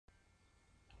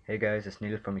Hey guys, it's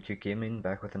Neil from Acute Gaming,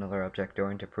 back with another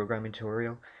object-oriented programming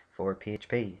tutorial for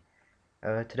PHP.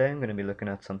 Today I'm going to be looking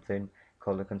at something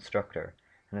called a constructor.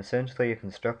 And essentially a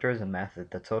constructor is a method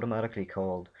that's automatically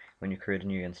called when you create a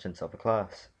new instance of a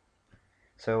class.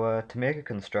 So to make a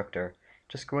constructor,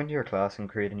 just go into your class and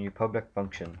create a new public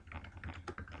function.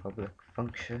 Public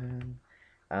function,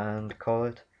 and call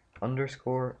it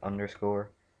underscore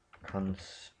underscore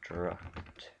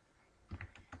construct.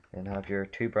 And have your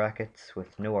two brackets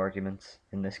with no arguments,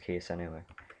 in this case anyway.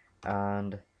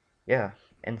 And yeah,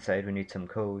 inside we need some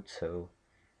code, so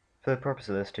for the purpose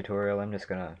of this tutorial I'm just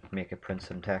gonna make it print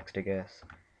some text, I guess.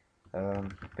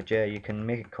 But yeah, you can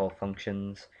make it call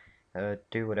functions,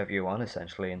 do whatever you want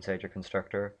essentially inside your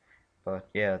constructor. But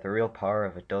yeah, the real power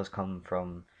of it does come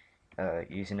from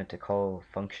using it to call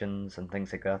functions and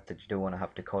things like that you don't want to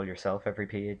have to call yourself every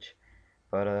page.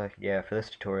 But yeah, for this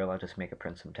tutorial I'll just make it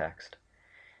print some text.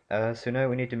 So now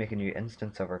we need to make a new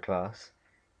instance of our class,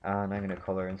 and I'm going to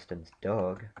call our instance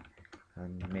dog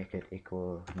and make it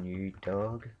equal new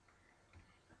dog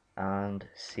and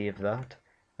save that.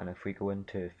 And if we go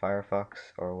into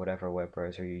Firefox or whatever web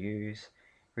browser you use,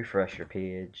 refresh your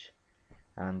page,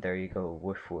 and there you go,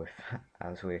 woof woof,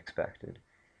 as we expected.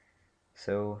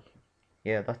 So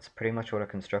yeah, that's pretty much what a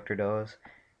constructor does.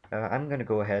 I'm going to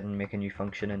go ahead and make a new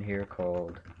function in here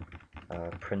called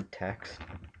print text,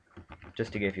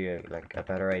 just to give you like a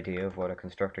better idea of what a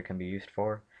constructor can be used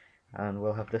for. And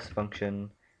we'll have this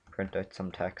function print out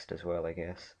some text as well, I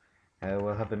guess.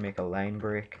 We'll have it make a line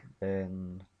break,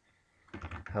 then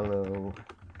hello,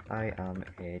 I am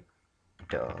a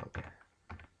dog,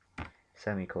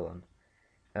 semicolon.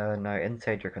 Now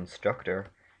inside your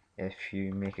constructor, if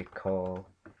you make it call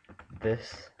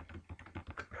this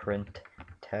print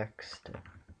text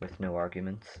with no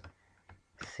arguments,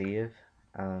 save,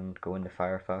 and go into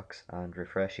Firefox and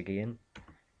refresh again,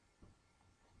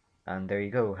 and there you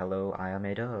go, hello, I am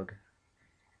a dog.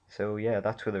 So yeah,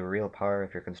 that's where the real power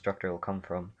of your constructor will come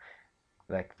from.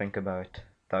 Like, think about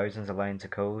thousands of lines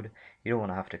of code. You don't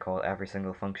want to have to call every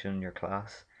single function in your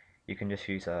class. You can just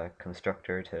use a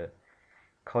constructor to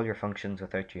call your functions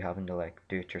without you having to like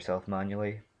do it yourself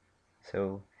manually.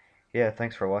 So yeah,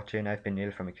 thanks for watching. I've been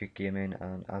Neil from Acute Gaming,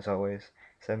 and as always,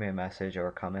 send me a message or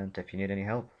a comment if you need any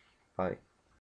help. Bye.